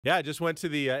Yeah, I just went to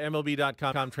the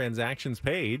MLB.com transactions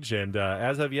page, and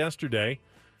as of yesterday,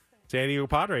 San Diego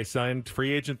Padres signed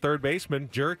free agent third baseman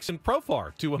Jurickson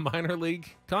Profar to a minor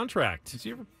league contract. Has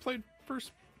he ever played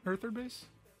first or third base?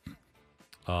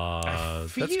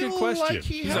 That's a good question. Like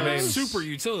He's a super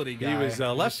utility guy. He was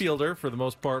a left fielder for the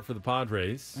most part for the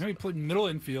Padres. I know he played middle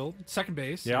infield, second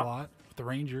base a lot with the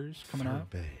Rangers coming up.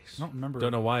 Base. I don't remember.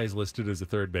 Don't know why he's listed as a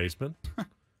third baseman.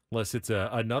 Unless it's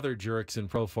another Jurickson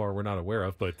Profar we're not aware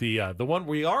of. But the one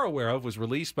we are aware of was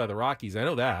released by the Rockies. I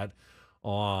know that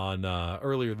on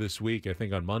earlier this week, I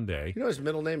think on Monday. You know his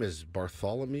middle name is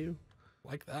Bartholomew?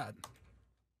 Like that.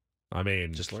 I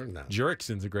mean, Just learned that.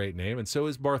 Jurickson's a great name, and so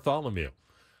is Bartholomew.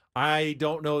 I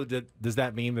don't know, does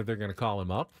that mean that they're going to call him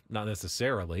up? Not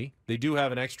necessarily. They do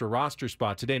have an extra roster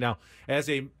spot today. Now,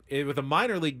 with a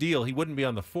minor league deal, he wouldn't be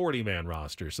on the 40-man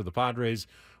roster, so the Padres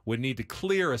would need to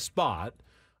clear a spot.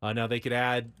 Now, they could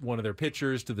add one of their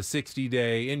pitchers to the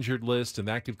 60-day injured list, and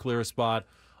that could clear a spot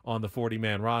on the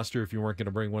 40-man roster if you weren't going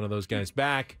to bring one of those guys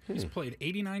back. He's played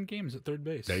 89 games at third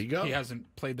base. There you go. He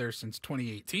hasn't played there since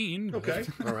 2018. Okay,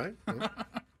 all right.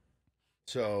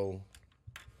 So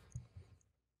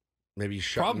maybe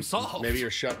Problem solved. Maybe you're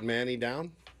shutting Manny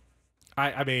down.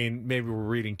 I mean, maybe we're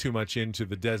reading too much into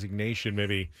the designation.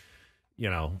 Maybe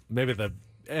the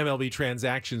MLB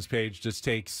transactions page just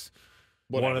takes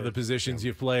one of the positions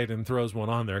you've played and throws one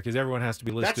on there because everyone has to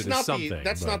be listed as something.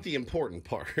 That's not the important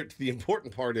part. The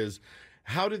important part is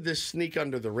how did this sneak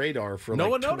under the radar for no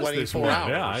like one noticed 24 this one.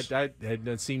 hours? Yeah, I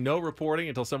had seen no reporting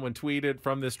until someone tweeted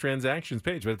from this transactions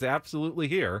page, but it's absolutely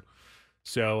here.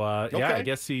 So, yeah, I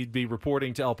guess he'd be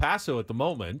reporting to El Paso at the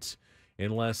moment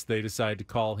unless they decide to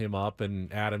call him up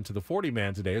and add him to the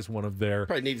 40-man today as one of their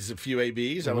Probably needs a few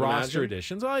ABs, I would roster imagine.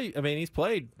 additions. I mean, he's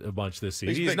played a bunch this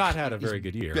season. He's not had a very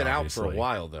good year. Been obviously. out for a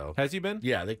while, though. Has he been?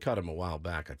 Yeah, they cut him a while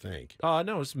back, I think. No,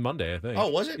 it was Monday, I think. Oh,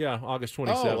 was it? Yeah, August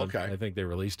 27th. Oh, okay. I think they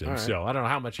released him. All right. So I don't know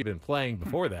how much he'd been playing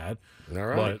before that. All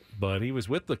right. But he was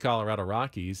with the Colorado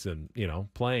Rockies and,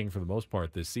 playing for the most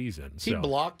part this season. He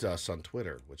blocked us on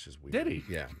Twitter, which is weird. Did he?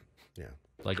 Yeah. Yeah.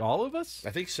 Like all of us? I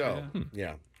think so.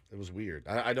 Yeah. It was weird.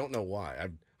 I don't know why.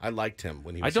 I liked him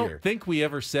when he was here. I here. don't think we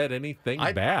ever said anything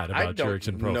bad about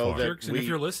Jurickson Profar. Jurickson, if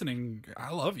you're listening,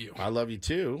 I love you. I love you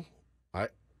too.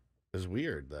 It was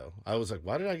weird though. I was like,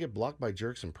 why did I get blocked by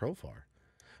Jurickson Profar?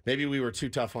 Maybe we were too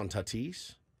tough on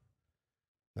Tatis.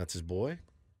 That's his boy.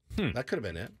 That could have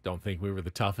been it. Don't think we were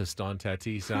the toughest on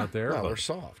Tatis out there. Well, they're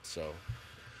soft, so.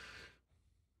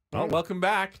 Well, welcome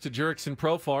back to Jurickson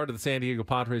Profar to the San Diego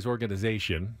Padres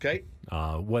organization. Okay.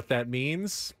 What that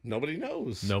means, nobody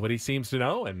knows. Nobody seems to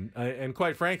know, and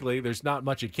quite frankly, there's not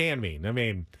much it can mean. I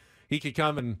mean, he could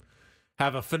come and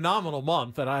have a phenomenal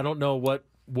month, and I don't know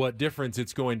what difference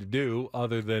it's going to do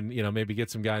other than maybe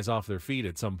get some guys off their feet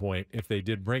at some point if they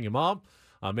did bring him up.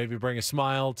 Maybe bring a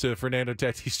smile to Fernando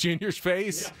Tatis Jr.'s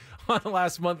face on the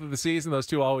last month of the season. Those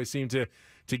two always seem to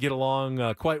get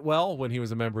along quite well when he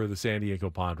was a member of the San Diego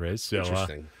Padres. So,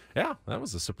 interesting. Yeah, that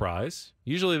was a surprise.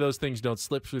 Usually those things don't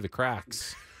slip through the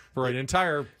cracks for an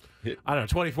entire,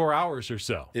 24 hours or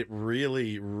so. It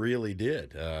really, really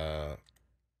did.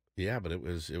 Yeah, but it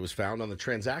was found on the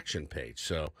transaction page.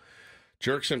 So,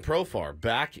 Jurickson Profar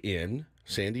back in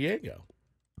San Diego.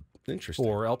 Interesting.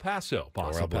 Or El Paso,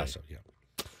 possibly. Or El Paso,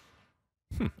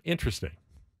 yeah. Interesting.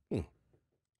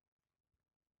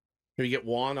 Maybe get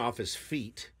Juan off his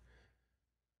feet,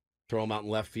 throw him out in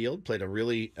left field. Played a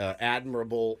really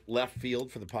admirable left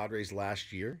field for the Padres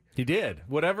last year. He did.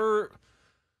 Whatever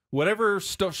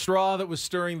straw that was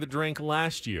stirring the drink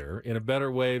last year in a better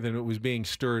way than it was being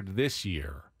stirred this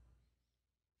year,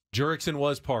 Jurickson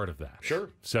was part of that. Sure.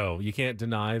 So you can't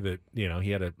deny that,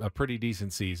 he had a pretty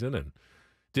decent season and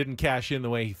didn't cash in the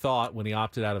way he thought when he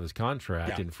opted out of his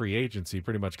contract in free agency.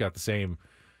 Pretty much got the same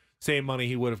money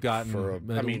he would have gotten.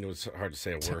 It was hard to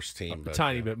say a worse team. A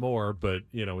tiny bit more, but,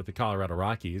 with the Colorado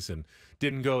Rockies, and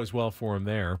didn't go as well for him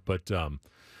there. But,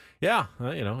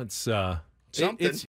 it's